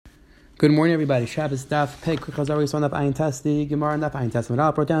Good morning, everybody. Shabbos Daf Pei Kuchaz always on Daf Ayin Tes. The Gemara on Daf Ayin Tes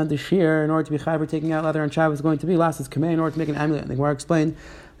brought down the shear in order to be chayav taking out leather on Shabbos is going to be last is kamei in order to make an amulet. And the Gemara explained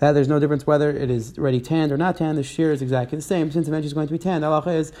that there's no difference whether it is already tanned or not tanned. The shear is exactly the same. Since eventually it's going to be tanned, the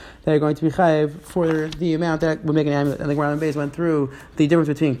halacha is that you're going to be chayav for the amount that would make an amulet. And the Gemara on base went through the difference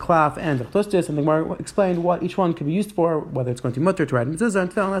between klaf and chtustis, and the Gemara explained what each one could be used for, whether it's going to be mutter to write mezuzah and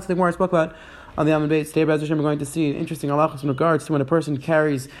tefillin. That's what the Gemara spoke about. On the Amud Beis, today, B'ez Hashem, we're going to see an interesting halachas in regards to when a person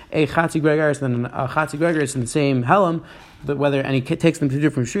carries a chatzi gregaris and a chatzi gregaris in the same helam, but and he takes them to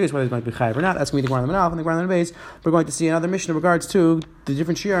different shoes, whether it's going to be chayav or not. That's going to be the Gemara on the Manaf. And the Gemara on the Beis, we're going to see another mission in regards to the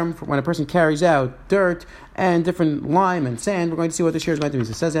different shiurim when a person carries out dirt and different lime and sand. We're going to see what the shiur is going to be.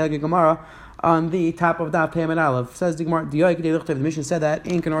 So it says the Gemara on the top of Daf Pei Amud Aleph. Says the Gemara, the mission said that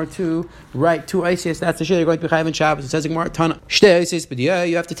ink in order to write two isis, that's the shit you're going to be chayav in Shabbos. It says the Gemara, Tana, shtei isis, but you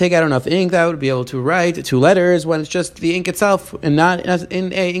have to take out enough ink that would be able to write two letters when it's just the ink itself and not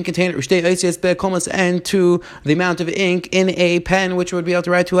in a ink container. Shtei isis be'komas, and to the amount of ink in a pen which would be able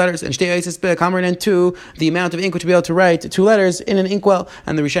to write two letters, and shtei isis be'kamrin, and to the amount of ink which would be able to write two letters in an inkwell.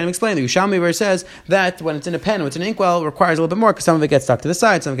 And the Rishonim explained, the Yerushalmi where it says that when it's in a pen, when it's in an inkwell, it requires a little bit more because some of it gets stuck to the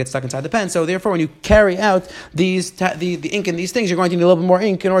side, some of it gets stuck inside the pen. So therefore, when you carry out the ink in these things, you're going to need a little bit more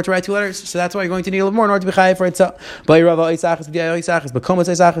ink in order to write two letters. So that's why you're going to need a little more in order to be chayav for it. What's the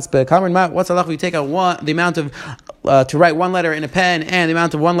halacha? You take out the amount of to write one letter in a pen and the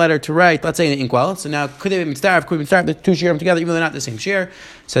amount of one letter to write, let's say, in an inkwell. So now could they be mitzdarf? Could we mitzdarf the two shiurim together, even though they're not the same shiur?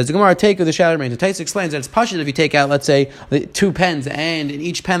 Says the Gemara, take of the shadow range. The Taisa explains that it's pashut if you take out, let's say, the two pens and in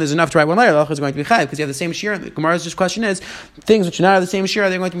each pen there's enough to write one letter. The halacha is going to be chayav because you have the same shiur. The Gemara's just question is things which are not the same shiur, are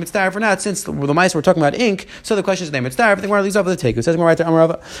they going to be mitzdarf or not? Since the mice we're talking about ink, so the question is they mitzdarf. The Gemara leaves off with the take. It says Gemara right there,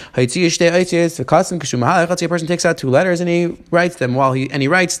 Amarava, let's say a person takes out two letters and he writes them while he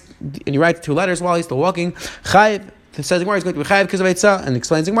writes two letters while he's still walking. Chayav. It says the Gemara is going to be chayav because of Eitzah, and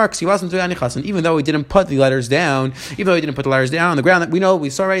explains the Gemara because he wasn't doing any chasen, even though he didn't put the letters down, on the ground. That we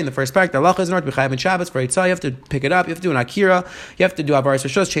saw right in the first parak. The halacha is in order to be chayav in Shabbos for Eitzah. You have to pick it up. You have to do an akira. You have to do avaris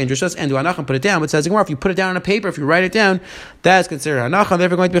rishos, change rishos, and do anach and put it down. But it says the Gemara, if you put it down on a paper, if you write it down, that's considered anach, and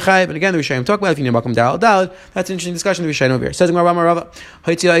therefore going to be chayav. And again, the Rishonim talk about if you need makom dal. That's an interesting discussion. The Rishonim over here. It says the Gemara,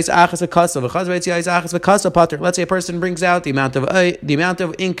 let's say a person brings out the amount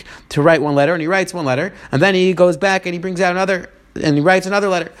of ink to write one letter, and he writes one letter, and then he goes back and he brings out another, and he writes another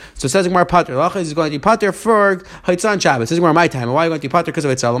letter. So it says Gemara pater. Lacha is going to be pater for Haitzah and Shabbos. It says Gemara my time. Why are you going to be pater? Because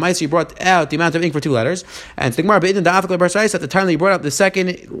of Haitzah. L'maisa, you brought out the amount of ink for two letters. And the Gemara b'idin da'afik le'barsayis, at the time that you brought up the second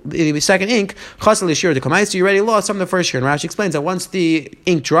ink, chasal l'shir d'kamaisa, you already lost some of the first shear. And Rashi explains that once the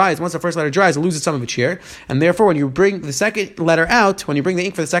ink dries, once the first letter dries, it loses some of its shear. And therefore, when you bring the second letter out, when you bring the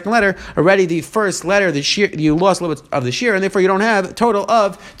ink for the second letter, already the first letter, the shear, you lost a little bit of the shear, and therefore you don't have a total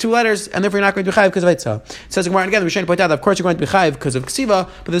of two letters, and therefore you're not going to be chayav because of Haitzah. It says Gemara again, we're trying to point out that of course you're going to be chayav because of ksiva,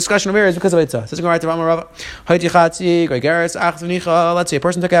 but the discussion over here is because of Eitzah. Says right to Rava, let's say a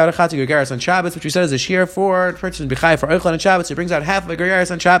person took out a chatzi gregaris on Shabbos, which we said is a shear for a person to be chayav for Eichel on Shabbos. So he brings out half of a gregaris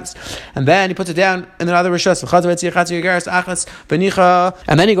on Shabbos, and then he puts it down in another rishos.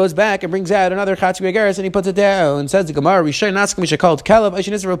 And then he goes back and brings out another chatzi gregaris and he puts it down. And says the Gemara, we look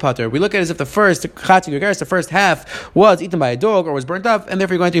at it as if the first chatzi gregaris, the first half, was eaten by a dog or was burnt up, and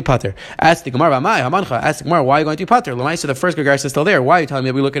therefore you're going to be pater. Ask the Gemara, why are you going to be pater? So the first gregaris is still there. Why are you telling me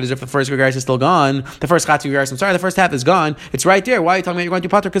that we look at it as if the first gregaris is still gone? The first chatzi gregaris, the first half is gone. It's right there. Why are you telling me you're going to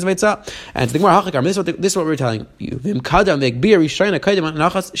pater because of Eitzah? And to the Gemara, this is what we're telling you.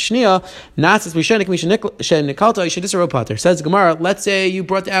 Says the Gemara, let's say you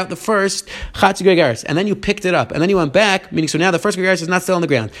brought out the first chatzi gregaris, and then you picked it up, and then you went back, meaning so now the first gregaris is not still on the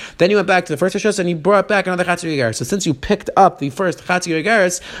ground. Then you went back to the first rishos, and you brought back another chatzi gregaris. So since you picked up the first chatzi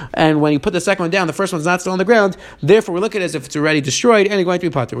gregaris, and when you put the second one down, the first one's not still on the ground, therefore we look at it as if it's already destroyed and you're going to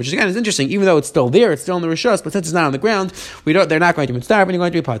be pater, which again is interesting, even though it's still there, it's still in the rishos, but since it's not on the ground, they're not going to be mitzdarf, and you're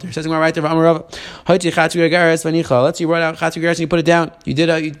going to be pater. Says right there, let's say you brought out chatzi gregaris and you put it down.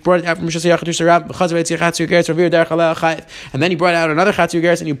 You brought it out from rishos and then you brought out another chatzi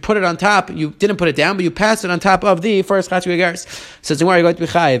gregaris and you put it on top. You didn't put it down, but you passed it on top of the first chatzi gregaris. Says the Gemara, you're going to be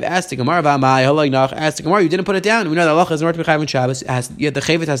chayiv. Ask the Gemara, you didn't put it down. We know that halacha is not to be chayiv in Shabbos. The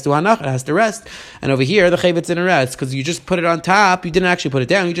chavet has to hanach, it has to rest, and over here the chavet's in a rest because you just put it on top. You didn't actually put it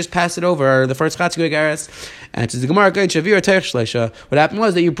down. You just passed it over the first chatzi gregaris. And to the Gemara, what happened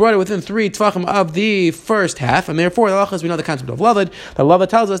was that you brought it within 3 tvachim of the first half, and therefore the halacha is, we know the concept of lavud. The lavud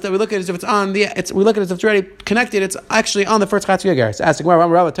tells us that we look at it as if it's on the. We look at it as if it's already connected. It's actually on the first chatzi gregaris. Ask the Gemara,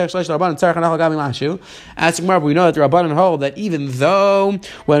 we know that the Rabbanan hold that even though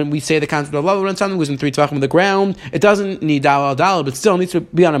when we say the concept of lavud, when something was in 3 tvachim of the ground, it doesn't need dal, but still needs to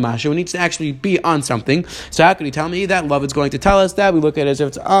be on a mashu. It needs to actually be on something. So how could you tell me that lavud is going going to tell us that we look at it as if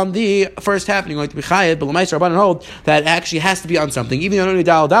it's on the first half, and you're going to be chayiv, but l'maisa Rabbanan hold that it actually has to be on something, even though you don't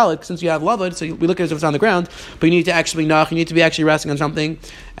need dalit, since you have lavud, so we look at it as if it's on the ground, but you need to actually you need to be actually resting on something.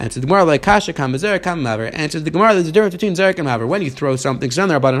 And so the Gemara like kasha kam zerek kam maver. And so the Gemara, there's a difference between zerek and maver. When you throw something, so on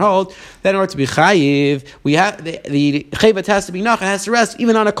there Rabbanan hold, then in order to be chayiv, we have the chayvat has to be nach, it has to rest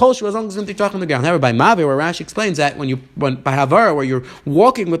even on a kol shu as long as it's on the ground. However, by maver, where Rashi explains that when by havara, where you're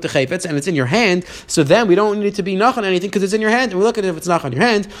walking with the chayvets and it's in your hand, so then we don't need it to be nach on anything because it's in your hand, and we look at it if it's nach on your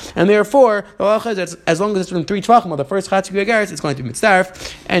hand, and therefore the halacha is as long as it's within 3 tvachim, or the first chatzik agaris, it's going to be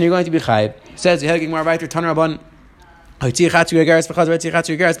mitzdarf, and you're going to be chayiv. Says the Hegig Mar Vayter Taner Rabban. If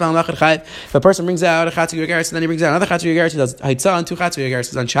a person brings out a chatzuk agaris and then he brings out another chatzuk agaris, he does haitzah and 2 chatzuk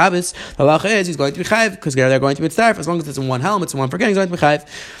agaris on Shabbos, the halacha is he's going to be chayiv because they're going to be mitzdarf. As long as it's in one helm, it's in one forgetting, he's going to be chayiv.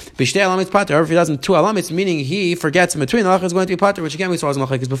 B'shtei alamitz pater. However, if he does in 2 alamitz, meaning he forgets in between, the halacha is going to be pater, which again we saw as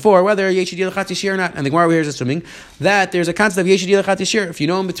machlekes before, whether yeshidi l'chatzi shir or not. And the Gemara here is assuming that there's a concept of yeshidi l'chatzi shir. If you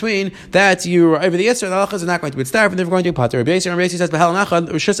know in between that you are over the yisr, the halacha is not going to be mitzdarf, and they're going to be pater. Rabbi Yisrael says b'hel nachad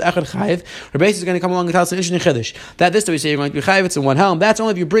rishus echad chayiv. Rabbi Yisrael is going to come along and tell us an interesting chiddush that this that we say you're going to be chayiv in one helm. That's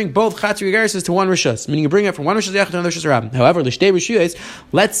only if you bring both chatzuk agaris to one rishus, meaning you bring it from one rishus yachid to another rishus rabbin. However, l'shtei rishus,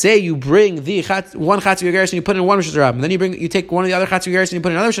 let's say you bring one chatzuk agaris and you put it in one rishus rabbin, then you take one of the other chatzuk agaris and you put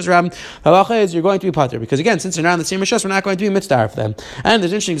it in another rishus rabbin. Halacha is you're going to be pater because again, since they're not in the same rishus, we're not going to be mitzvah for them. And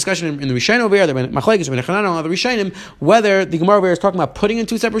there's an interesting discussion in the Rishonim over here. There machlekes ben Chananah on the Rishonim whether the Gemara over here is talking about putting in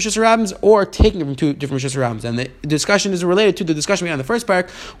 2 separate rishus rabbins or taking it from 2 different rishus rabbins. And the discussion is related to the discussion we had in the first parak,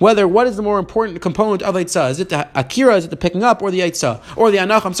 whether what is the more important component of Eitzah? Is it the akira, is it the picking up, or the Eitzah? Or the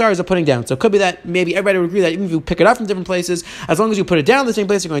anach, is the putting down. So it could be that maybe everybody would agree that even if you pick it up from different places, as long as you put it down in the same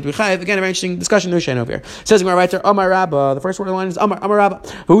place, you're going to be chayiv. Again, a very interesting discussion in the Rishonim over here. It says right there, Amar Rabba, the first word of the line is Amar Rabba.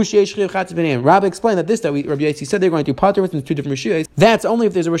 Rabba explained that Rabbi Yossi said they're going to pater within 2 different rishus. That's only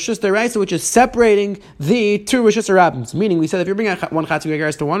if there's a rishus deraisa which is separating the 2 rishus rabbins. Meaning, we said if you bring out one chatzuk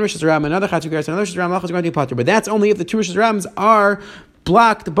agaris to one rishus rabbin, another chatzuk agaris to another rishus rabbin, is going to be pater. But that's only if the 2 rishus rabbins are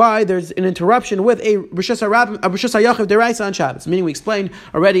blocked by there's an interruption with a rishus hayachiv deraisa on Shabbos. Meaning, we explained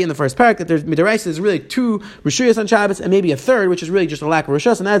already in the first parak that there's deraisa is really 2 rishuyas on Shabbos and maybe a third, which is really just a lack of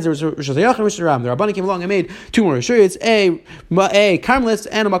rishus, and that's the rishus hayachiv and rishus rabban. The Rabbani came along and made 2 more rishuyas, a karmelis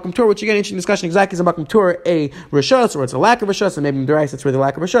and a makom tur, which again interesting discussion exactly is a makom tur a rishus or it's a lack of rishus, and maybe in deraisa it's really a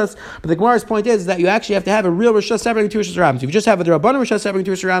lack of rishus. But the Gemara's point is that you actually have to have a real rishus separating 2 rishus rabbins. If you just have a Rabbanan rishus separating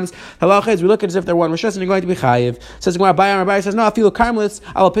 2 rishus rabbins, halacha is we look at it as if they're one rishus and you're going to be chayiv. Says the Gemara, Abai says no, I feel karmelis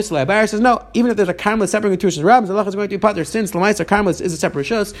al pisla. Abai says no, even if there's a karmelis separating 2 rishus rabbins, halacha is going to be pater. Since lamaisa karmelis is a separate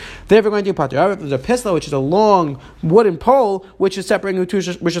rishus, they're going to be pater. However, if there's a pisla, which is a long wooden pole which is separating 2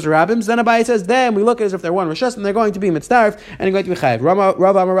 rishus rabbins, then Abai says then we look at it as if they're one rishus and they're going to be mitzdarf and you're going to be chayiv.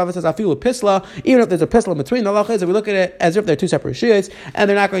 Rava says I feel a pisla, even if there's a pisla in between, the halacha is that we look at it as if they're 2 separate rishus and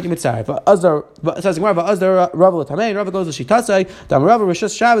they're not going to be mitzdarf. Says Rava goes to shitasai. Rava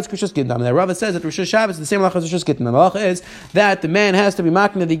rishus Shabbos rishus gittin. Rava says that rishus Shabbos is the same halacha as rishus gittin. The halacha is that the man has to be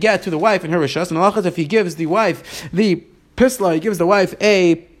making the get to the wife in her rishus, and the halacha is if he gives the wife the pisla, he gives the wife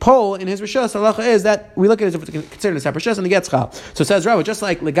a pole in his rishus, halacha is that we look at it as if it's considered a separate rishus and the get schal. So says Rava, just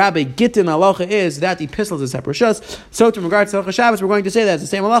like legabe gittin halacha is that the pisla is a separate rishus, so to regards to halacha Shabbos, we're going to say that it's the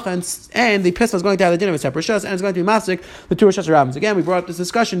same halacha, and the pisla is going to have the din of a separate rishus, and it's going to be masik the 2 rishus rabbins. Again, we brought up this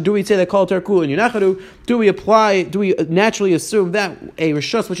discussion: do we say that kol terkul and yunachadu? Do we naturally assume that a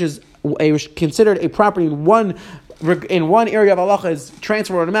rishus which is considered a property in one area of halacha is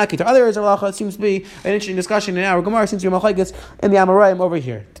transferred automatically to other areas of halacha? It seems to be an interesting discussion in our Gemara. Seems to be machlekes in the Amoraim over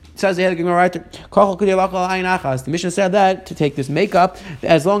here. It says the Mishnah said that to take this makeup,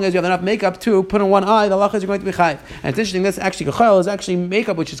 as long as you have enough makeup to put on one eye, the halacha is going to be chayiv. And it's interesting, this actually kachal is actually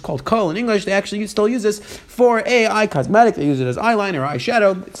makeup, which is called kol in English. They actually still use this for a eye cosmetic. They use it as eyeliner or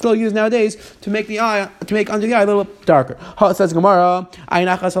eyeshadow. It's still used nowadays to make under the eye a little darker. It says Gemara,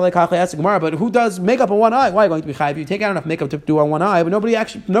 but who does makeup on one eye? Why are you going to be chayiv? You take out enough makeup to do on one eye, but nobody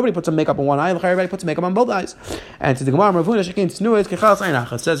puts some makeup on one eye. Everybody puts makeup on both eyes. And to the Gemara, it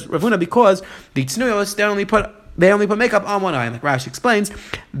says Ravuna, because the tznuyos they only put makeup on one eye. And like Rashi explains,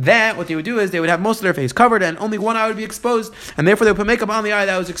 that what they would do is they would have most of their face covered and only one eye would be exposed, and therefore they would put makeup on the eye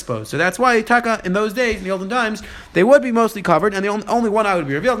that was exposed. So that's why taka in those days, in the olden times, they would be mostly covered and only one eye would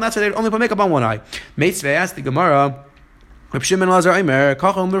be revealed, and that's why they would only put makeup on one eye. Meitzvei asked the Gemara, This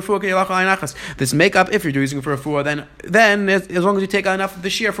makeup, if you're using it for a four, then as long as you take out enough of the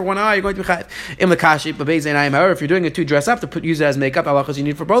shear for one eye, you're going to be chayiv. However, if you're doing it to dress up, use it as makeup, halachas you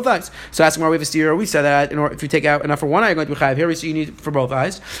need for both eyes. So asking why we have a steer, we said that if you take out enough for one eye, you're going to be chayiv. Here we see you need it for both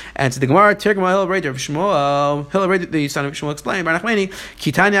eyes. And so the Gemara, Tirgma Shmuel, the son of Shmuel explained,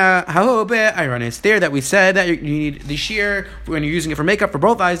 Kitanya Hahobe, it's there that we said that you need the shear when you're using it for makeup for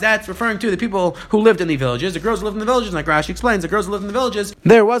both eyes. That's referring to the people who lived in the villages, the girls who lived in the villages, like Rashi explains, the girls who lived in the villages,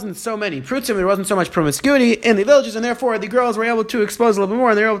 there wasn't so many prutzim, there wasn't so much promiscuity in the villages, and therefore the girls were able to expose a little bit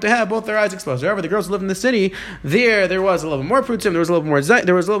more, and they were able to have both their eyes exposed. However, the girls who lived in the city, there was a little bit more prutzim, there was a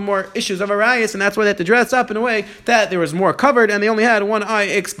little more issues of arayas, and that's why they had to dress up in a way that there was more covered, and they only had one eye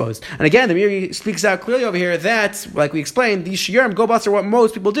exposed. And again, the Meiri speaks out clearly over here that, like we explained, these shiurim go bus are what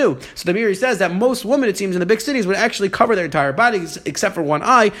most people do. So the Meiri says that most women, it seems, in the big cities would actually cover their entire bodies except for one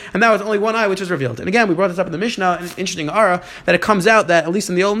eye, and that was only one eye which was revealed. And again, we brought this up in the Mishnah, and it's interesting ara, that it comes out that at least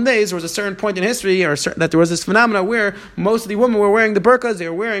in the olden days there was a certain point in history, that there was this phenomena where most of the women were wearing the burqas, they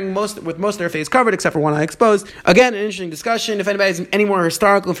were wearing most of their face covered except for one eye exposed. Again, an interesting discussion. If anybody has any more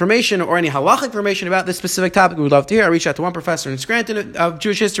historical information or any halachic information about this specific topic, we would love to hear. I reached out to one professor in Scranton of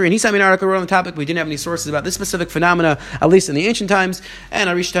Jewish history, and he sent me an article on the topic. We didn't have any sources about this specific phenomena, at least in the ancient times. And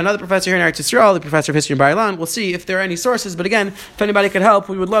I reached out to another professor here in Eretz Yisrael, the professor of history in Bar Ilan. We'll see if there are any sources, but again, if anybody could help,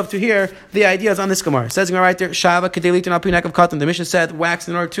 we would love to hear the ideas on this Gemara. It says right there, Shava kedelitin al pinak of cotton. The Mishnah said wax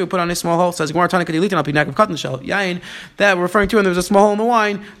in order to put on a small hole. It says Gemara tana kedelitin al pinak of cotton shell yain, that we're referring to, and there was a small hole in the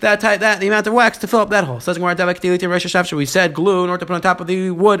wine, that the amount of wax to fill up that hole. It says Gemara dava kedelitin reish shavshe. We said glue in order to put on top of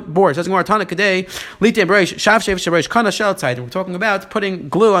the wood board. It says Gemara tana kedei litin reish shavshe reish kana shell tied. We're talking about putting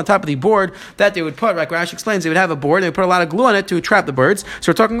glue on top of the board that they would put. Like Rashi explains, they would have a board, they would put a lot of glue on it to trap the birds.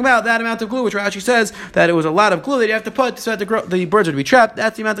 So we're talking about that amount of glue, which Rashi says that it was a lot of glue that you have to put so that the birds would be trapped.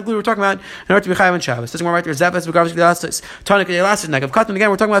 That's the amount of glue we're talking about in order to be chayav on Shabbos. It says right there, Zefes v'gavos v'elastis tana kedei elastis neck of cotton. Again,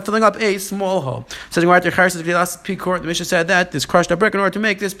 we're talking about filling up a small hole. It says right there, Charis v'elastis pikor. The Mishnah said that this crushed up brick in order to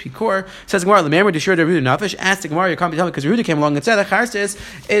make this pikor. It says Gemara, Lememar Deshir Rehuda Nafish. Asked the Gemara, you can't be telling me because Rehuda came along and said that Charis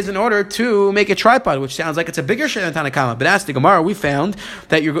is in order to make a tripod, which sounds like it's a bigger shear than Tanakama. But asked the Gemara, we found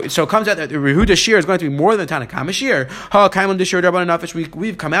that so it comes out that the Rehuda shear is going to be more than Tanakama shear. Ha Kaimon Deshir Rabbanan Nafish.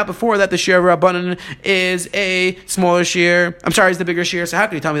 We've come out before that the shear of Rabbanan is a smaller shear. I'm sorry, is the bigger shear. So how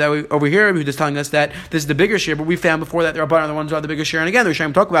can you tell me that over here? Rehuda is telling us that this is the bigger shear, but we found before that the Rabbanan are the ones who are the bigger shear. And again, the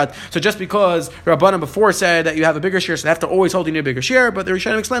Rishonim talk about, so just because Rabbanan before said that you have a bigger shear, so they have to always hold you need a bigger shear, but the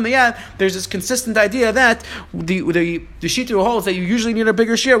Rishonim explain that there's this consistent idea that the Shita who holds that you usually need a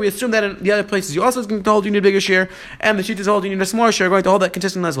bigger shear, we assume that in the other places you also is going to hold you need a bigger shear, and the Shita is holding you need a smaller shear, going to hold that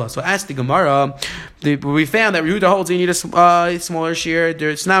consistently as well. So ask the Gemara, we found that Rehuda holds you need a smaller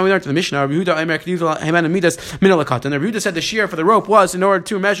shear. So now we learned to the Mishnah, Rehuda said the shear for the rope was in order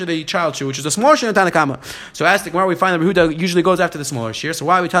to measure the child shoe, which is a smaller shear than Tanakama. So ask the Gemara, we find that Rehuda usually goes after the smaller shear. So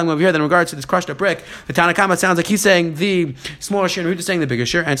why are we telling him over here that in regards to this crushed up brick, the Tanakama sounds like he's saying the smaller shear and Rehuda saying the bigger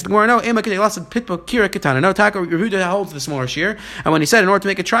shear? And so the Gemara, no, Rehuda holds the smaller shear. And when he said in order to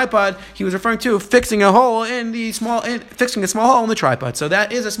make a tripod, he was referring to fixing a hole in the fixing a small hole in the tripod. So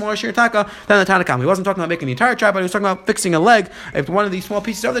that is a smaller shear taka than the Tanakama. He wasn't talking about making the entire tripod, he was talking about fixing a leg of one of the small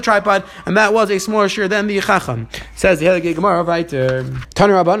pieces of the tripod, and that was a smaller shear than the Chacham. Says the Heilige Gemara, weiter.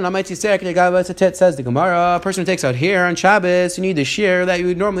 Tanu Rabbanan, says the Gemara, a person who takes out hair on Shabbos, you need the shear that you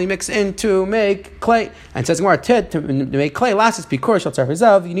would normally mix in to make clay. And says the Gemara, to make clay, lasses pikor shel tzar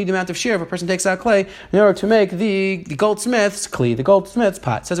v'zav, you need the amount of shear if a person takes out clay in order to make the goldsmith's kli, the goldsmith's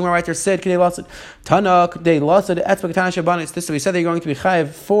pot. Says the Gemara right there, said k'dei lasad tanak they lasad etzba k'tana shabbana. It's this. So we said that you're going to be chayiv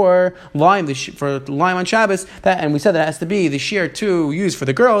for lime on Shabbos. And we said that it has to be the shear to use for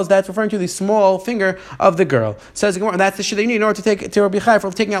the girls. That's referring to the small finger of the girl. Says the Gemara, that's the shear that you need in order to be chayiv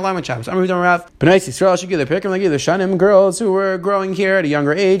for taking out lime on Shabbos. I'm reading Rav. B'nai Yisrael should give the pick. Like the shanim girls who were growing here at a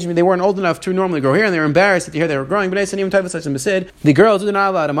younger age. I mean, they weren't old enough to normally grow hair, and they were embarrassed that the hair they were growing. B'nai Sanim type of such and besid. The girls who did not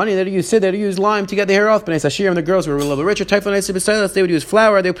have a lot of money, they would use lime to get the hair off. B'nai Sashir, and the girls who were a little bit richer, type of they would use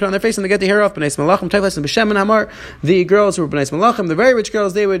flour. They would put it on their face and they get the hair off. B'nai Malachim type of b'shem and hamar. The girls who were B'nai Malachim, the very rich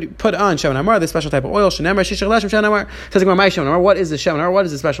girls, they would put on shem and hamar, the special type of oil. Shenemar shishach lashem shem hamar. Says my shem hamar. What is the shem hamar? What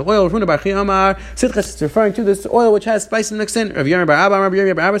is the special oil? It's referring to this oil which has spices mixed in. Rav Yirmiyah bar Abba, Rav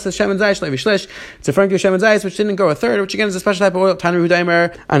Yirmiyah bar Abba says shem and zayis levi shlish. It's referring to shem and zayis which didn't go a third, which again is a special type of oil. Tanu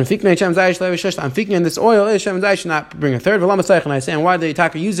Hudaimer and fiknei shem zayis levi shlish. And fiknei in this oil is shem and zayis should not bring a third. V'lama seich, and I say, and why do the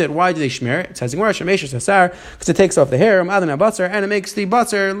Taka use it? Why do they shmear it? It says Gemara shemesh sasar because it takes off the hair. And it makes the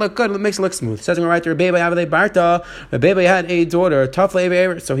butter look good. It makes it look smooth. It says right there, Bebe Avale Barta. Bebe had a daughter,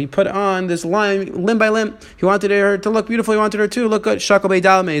 Tafle, so he put on this limb by limb. He wanted her to look beautiful. He wanted her to look good. Shakal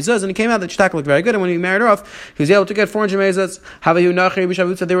Beidal Mezuz, and it came out that Shtaka looked very good. And when he married her off, he was able to get 400 Mezuz. Havayu Nachri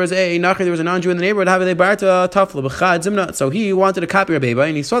Bishavut. So there was a non-Jew in the neighborhood. Havale Barta So he wanted to copy Rabbi,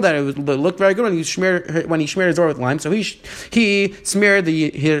 and he saw that it looked very good when he smeared his door with lime. So he smeared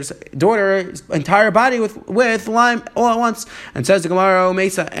his daughter's entire body with lime all at once. And says the Gemara,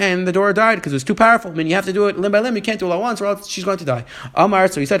 Mesa, and the daughter died because it was too powerful. I mean, you have to do it limb by limb. You can't do it all at once, or else she's going to die. Amar,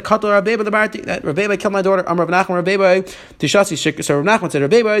 so he said, Katal Rabbi, that Rabbi killed my daughter. Amar Rav Nachman, Rabbi, Tishasi Shikra. So Rav Nachman said,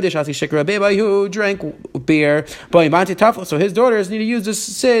 Rabbi, Tishasi Shikra, Rabbi, who drank beer, so his daughters need to use this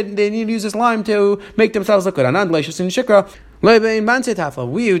sid, they need to use this lime to make themselves look good. Anand Leishus in Shikra.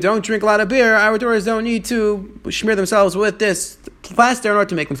 We who don't drink a lot of beer, our daughters don't need to smear themselves with this plaster in order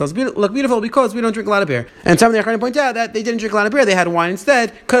to make themselves look beautiful because we don't drink a lot of beer. And some of the Acharnim point out that they didn't drink a lot of beer, they had wine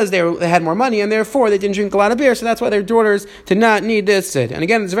instead because they had more money and therefore they didn't drink a lot of beer, so that's why their daughters did not need this. And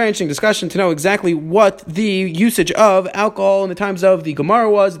again, it's a very interesting discussion to know exactly what the usage of alcohol in the times of the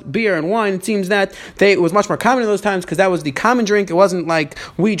Gemara was, beer and wine. It seems that it was much more common in those times because that was the common drink. It wasn't like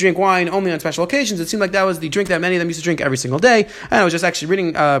we drink wine only on special occasions. It seemed like that was the drink that many of them used to drink every single day. And I was just actually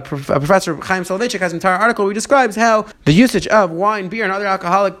reading Professor Chaim Soloveitchik has an entire article where he describes how the usage of wine, beer, and other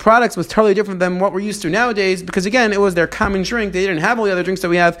alcoholic products was totally different than what we're used to nowadays because, again, it was their common drink. They didn't have all the other drinks that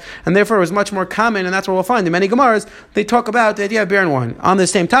we have, and therefore it was much more common, and that's what we'll find. In many Gemaras, they talk about the idea of beer and wine. On the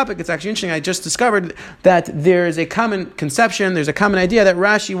same topic, it's actually interesting. I just discovered that there is a common conception, there's a common idea that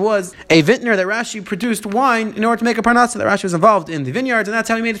Rashi was a vintner, that Rashi produced wine in order to make a parnasa, that Rashi was involved in the vineyards, and that's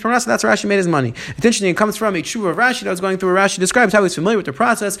how he made his parnasa, that's how Rashi made his money. It's interesting, it comes from a tshuva of Rashi that was going through where Rashi describes how he's familiar with the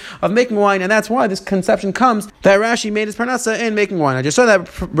process of making wine, and that's why this conception comes that Rashi made his parnasa in making wine. I just saw that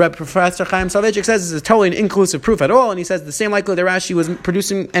Professor Chaim Soloveitchik says this is totally an inclusive proof at all, and he says the same likelihood that Rashi was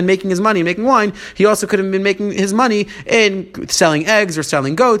producing and making his money making wine, he also could have been making his money in selling eggs or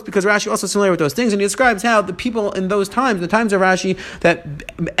selling goats, because Rashi also is familiar with those things, and he describes how the people in those times, the times of Rashi,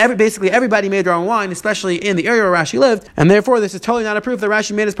 that basically everybody made their own wine, especially in the area where Rashi lived, and therefore this is totally not a proof that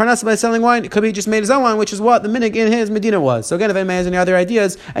Rashi made his parnasa by selling wine. It could be he just made his own wine, which is what the minig in his Medina was. So again, if anyone has any other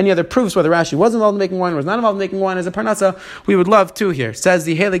ideas, any other proofs whether Rashi was involved in making wine or was not involved in making wine as a parnasa, we would love to hear. Says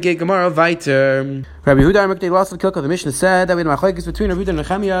the Heilige Gemara weiter. Rabbi Yehuda lost the kilka. The Mishnah said that we had machlokes between Rabbi Yehuda and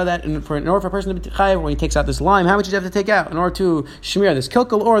Nechemia that in order for a person to be chayav when he takes out this lime, how much does he have to take out in order to shmir this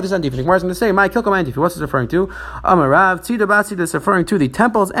kilkel or this andif? The Gemara is going to say my kilkel, my andif. What's this referring to? Amarav tzida batzida is referring to the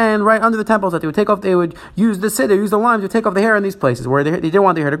temples, and right under the temples that they would take off, they would use the siddur, use the lime to take off the hair in these places where they didn't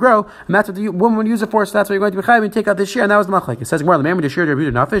want the hair to grow, and that's what the woman would use it for. So that's what you're going to be chayav and take out this shear, and that was the machlokes. It says Gemara, the man with the shear of Rabbi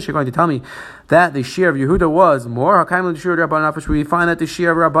Yehuda nafish. You're going to tell me that the shear of Yehuda was more. Hakaim the shear of Rabbanan nafish. We find that the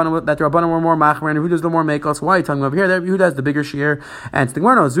shear of Rabbanan, that the Rabbanan were more machmer and Yehuda's the more mekos. Why are you telling me over here that Yehuda has the bigger shear? And the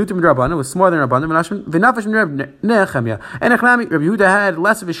Gemara knows Zutim Rabbanan was smaller than Rabbanan. V'nafish Nechemia. And Rabbi Yehuda had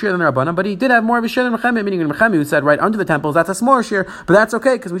less of a shear than Rabbanan, but he did have more of a shear than Nechemia. Meaning Nechemia who said right under the temples, that's a smaller shear, but that's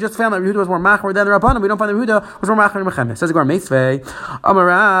okay because we just found that Yehuda was more machmer than the Rabbanan. We don't find that Yehuda was more machmer than Nechemia. Says the Gemara Meisvei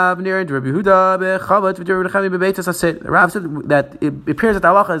Amarav near Rabbi Yehuda bechavat v'Rabbi Nechemia bebeitas asit. Rav said that it appears that the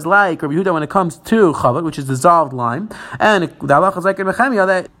halacha is like Rabbi Yehuda when it comes to chavat, which is dissolved lime, and the halacha is like in Nechemia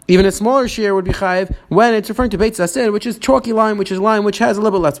that even a smaller shear would be chayiv when it's referring to beit zasid, which is chalky lime, which is lime which has a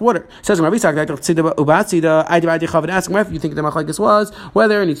little bit less water. It says Rabbi Yitzchak, asking if you think the machlokes was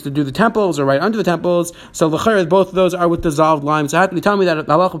whether it needs to do the temples or right under the temples. So l'chayr, both of those are with dissolved lime. So how can you tell me that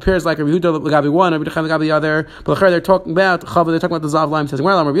the halacha appears like Rabbi Yehuda Gabi one, Rabbi Nechemia Gabi the other? But l'chayr, they're talking about chav, they're talking about dissolved lime. It says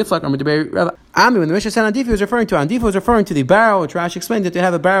Rabbi Yitzchak, Ami, when the Mishnah said Andifu was referring to, Andifu was referring to the barrel, which Rashi explained that they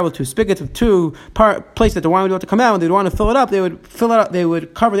have a barrel with two spigots with two places that the wine would want to come out. When they'd want to fill it up, they would fill it up. They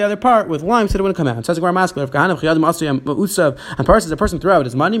would cover the other part with lime so it wouldn't come out. It says Gemara masculine. If Kahanim Chiyadim Asiyam Usav and Parsis, a person threw out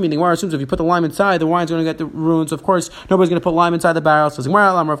his money, meaning Gemara assumes if you put the lime inside, the wine's going to get the ruins. Of course, nobody's going to put lime inside the barrel. So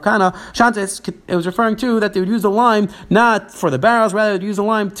Gemara Lam Rav Kana Shantes, it was referring to that they would use the lime not for the barrels, rather they would use the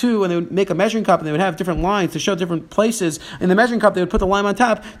lime too, and they would make a measuring cup and they would have different lines to show different places in the measuring cup. They would put the lime on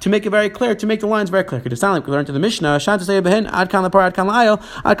top to make it very clear, to make the lines very clear. It sound like we learned to the Mishnah. Shantes say behin ad kan lapar ad kan la'ayil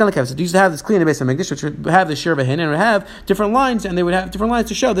ad kan lakev. So they used to have this clean base of Megdish, which would have the shear behin and would have different lines, and they would have different lines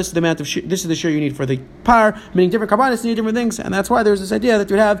to show this is the amount of this is the shear you need for the par, meaning different carbonates need different things, and that's why there's this idea that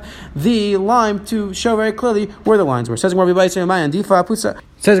you would have the lime to show very clearly where the lines were. Says more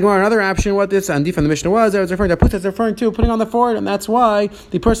Says Gemara, another option, what this Andif from the Mishnah was, I was referring to Puta, it's referring to putting on the forehead, and that's why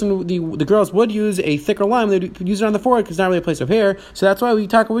the girls would use a thicker lime, they would use it on the forehead because it's not really a place of hair, so that's why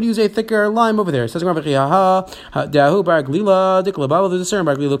would use a thicker lime over there. It says Gemara, Dahu Bar Glila, Dikla Babel, there's a certain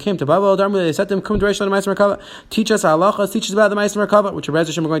Bar Glila came to Babel, Darmula, they set them, come to Reish on the Ma'aser Merkava, teach us halachas, teach us about the Ma'aser Merkava, which Rez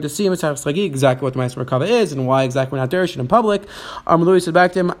Hashem we're going to see, exactly what the Ma'aser Merkava is, and why exactly we're not darshan in public. Louis said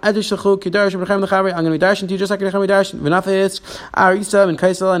back to him, I'm going to be darshan to you just like Nechem darshan, V'nafis, Arisa, and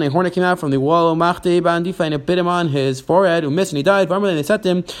Kaisel, and a hornet came out from the wall of Machde Bandifa and it bit him on his forehead, and he died. And they set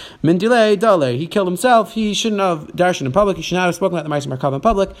him, Mindile Dale. He killed himself. He shouldn't have darshan in public. He should not have spoken about the Ma'aser Merkava in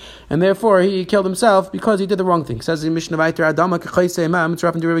public, and therefore he killed himself because he did the wrong thing. It says in Mishnah Vayter Adama K'chaysei Ma'am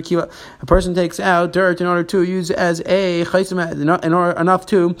Tzrafim to Rebbe Kiva. A person takes out dirt in order to use as a chaysei enough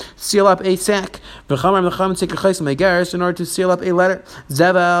to seal up a sack. V'chamar l'cham take a chaysei megaris in order to seal up a letter.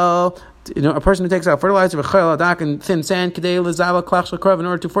 Zevel. A person who takes out fertilizer and thin sand in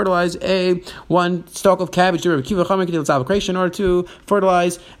order to fertilize one stalk of cabbage in order to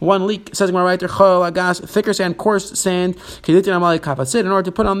fertilize one leek. It says thicker sand, coarse sand in order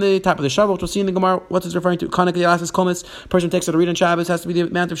to put on the top of the shovel, which we'll see in the Gemara what is referring to. Person takes out a reed on Shabbos has to be the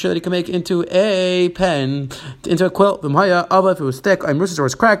amount of shit that he can make into a pen, into a quilt. If it was thick or it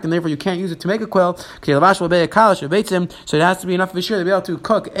was cracked, and therefore you can't use it to make a quilt, so it has to be enough of a shear to be able to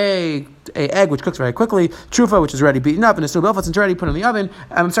cook a egg which cooks very quickly, trufa which is already beaten up, and a stew belfast it's already put in the oven.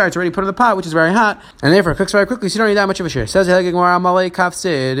 It's already put in the pot which is very hot, and therefore it cooks very quickly, so you don't need that much of a shear. Says we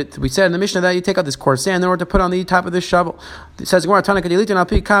said in the Mishnah that you take out this coarse sand in order to put on the top of this shovel. It says referring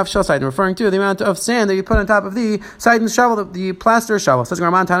to the amount of sand that you put on top of the side of the shovel, the plaster shovel. It says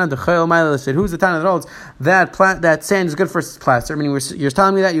who's the Tana that holds that sand is good for plaster? I mean, you're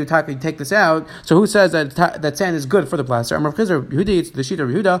telling me that you take this out, so who says that sand is good for the plaster? It's the sheet of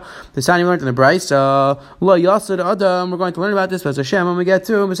Yehuda. The sign we learned in the Brisa. Lo Yasud Adam. We're going to learn about this as Hashem when we get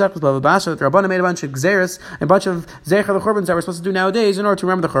to Masechtas Bava Basra. The Rabbanan made a bunch of gzeres, a bunch of zecher the Churbans that we're supposed to do nowadays in order to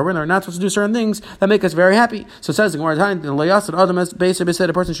remember the Churban. We're not supposed to do certain things that make us very happy. So it says the Gemara Lo Yasud Adam as Beis said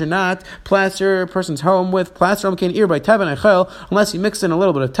a person should not plaster a person's home with plaster by Tevin Echel unless you mix in a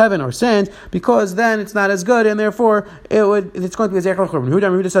little bit of Tevin or sand, because then it's not as good and therefore it's going to be a zecher Churban.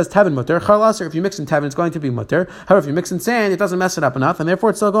 Huda says Tevin mutter. Chal aser. If you mix in Tevin, it's going to be mutter. However, if you mix in sand, it doesn't mess it up enough, and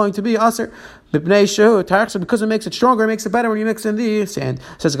therefore it's still going to be aser. Because it makes it stronger, it makes it better when you mix in the sand.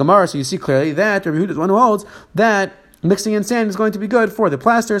 Says Gemara, so you see clearly that Rabbi Yehuda is one who holds that mixing in sand is going to be good for the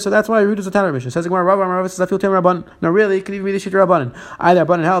plaster, so that's why Yehuda is a Tana Mishnah. Says Gemara, Rabbi says I feel Tim Rabban. No, really, it could even be the Shita Rabbanan. Either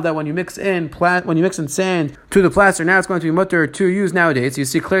Rabbanan held that when you mix in sand to the plaster, now it's going to be mutter to use nowadays. So you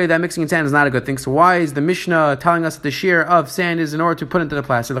see clearly that mixing in sand is not a good thing. So why is the Mishnah telling us that the shear of sand is in order to put into the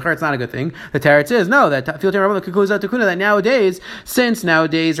plaster? The it's not a good thing. The Teretz is no. That feel Tim Rabbanan concludes out to Kuna that nowadays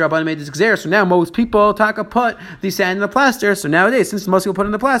Rabbanan made this gzer, so now most people put the sand in the plaster. So nowadays, since most people put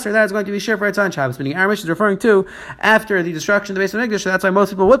in the plaster, that is going to be shear for its on Shabbos. Meaning our Mishnah is referring to after the destruction of the base of Mikdash, so that's why most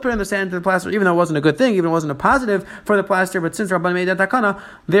people would put in the sand to the plaster, even though it wasn't a good thing, even though it wasn't a positive for the plaster. But since Rabban made that takana,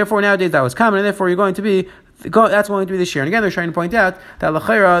 therefore nowadays that was common, and therefore that's going to be the shear. And again, they're trying to point out that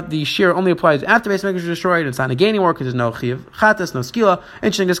l'chayra, the shear only applies after base Mikdash is destroyed. It's not a gain anymore because there's no chiv chatas, no skila.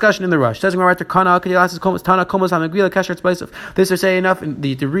 Interesting discussion in the rush. Says right there, kana kadilas tana komos hamagila kasher tzbaisov. This is say enough.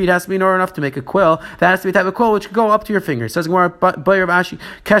 The reed has to be in order enough to make a quill. That has to be a type of quill which can go up to your fingers. Says Gemara, Bayer Ashi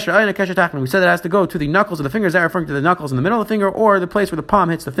kasher ayna kasher tachman. We said it has to go to the knuckles of the fingers. That referring to the knuckles in the middle of the finger or the place where the palm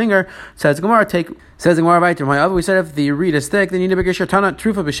hits the finger. Says Gemara, says Gemara right there. We said if the reed is thick, then you need a bigger shear. Tana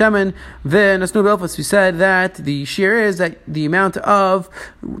trufa b'shemen. Then asnu belfas. We said that the shear is that the amount of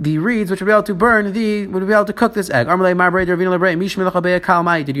the reeds which would be able to burn would be able to cook this egg. Did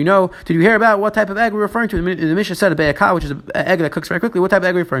you hear about what type of egg we're referring to? The Mishnah said a be'akal, which is an egg that cooks very quickly. What type of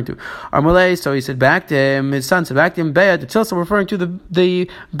egg are we referring to? So he said back to him, his son said back to him, Be'ah, the Tilsa, referring to the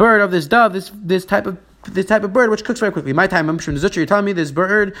bird of this dove, this type of bird which cooks very quickly. My time, I'm sure you're telling me this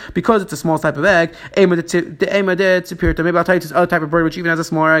bird, because it's a small type of egg, maybe I'll tell you this other type of bird which even has a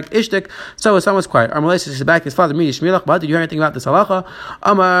smaller egg, ishtik. So his son was quiet. Armalei said back to his father, did you hear anything about this halacha?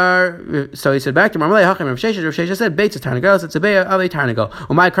 So he said back to Armalei, Rav Shesha said, Beitz of Tarnagos, it's a be'ah of a Tarnagol.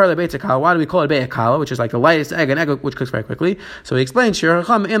 Why do we call it be'ah kala, which is like the lightest egg, an egg which cooks very quickly? So he explained, so he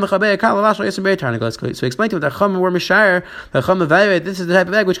explained to him that Chum were Mishayr, that Chum evaluate this is the type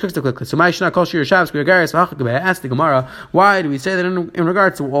of egg which cooks quickly. So my Shana call Shir Shabbos, ask the Gemara, why do we say that in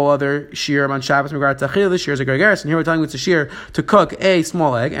regards to all other shear on Shabbos, in regards to Achil, the shear is a gregaris, and here we're telling you it's a shear to cook a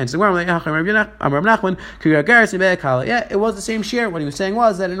small egg, and so yeah, it was the same shear. What he was saying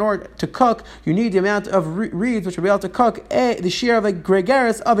was that in order to cook, you need the amount of reeds which will be able to cook the shear of a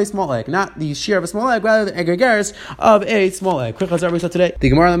gregaris of a small egg, not the shear of a small egg, rather the gregaris of a small egg. Quick chazar we saw today. The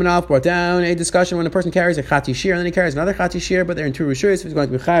Gemara Lamanoff brought down a discussion when a person carries a chati shear and then he carries another chati shear, but they're in two rishuyos. If it's going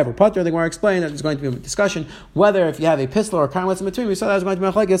to be chayav or pater, the Gemara explained that there's going to be a discussion whether if you have a pistol or a what's in between. We saw that was going to be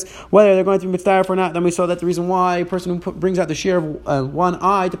machlekes whether they're going to be mitzvah or not. Then we saw that the reason why a person who brings out the shear of one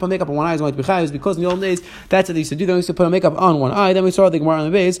eye to put makeup on one eye is going to be chayav is because in the old days that's what they used to do. They used to put a makeup on one eye. Then we saw the Gemara on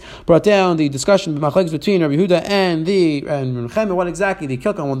the base brought down the discussion machlekes between Rabbi Yehuda and Nechemia, what exactly the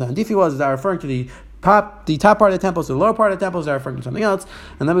kilkan one the handifi was. Is that referring to the top part of the temples, the lower part of the temples are referring to something else.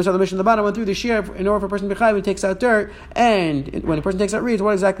 And then we saw the Mishnah in the bottom went through the shear in order for a person to be chayav, he takes out dirt, and when a person takes out reeds,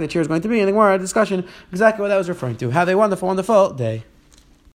 what exactly the shear is going to be. And the Gemara had a discussion exactly what that was referring to. Have a wonderful day.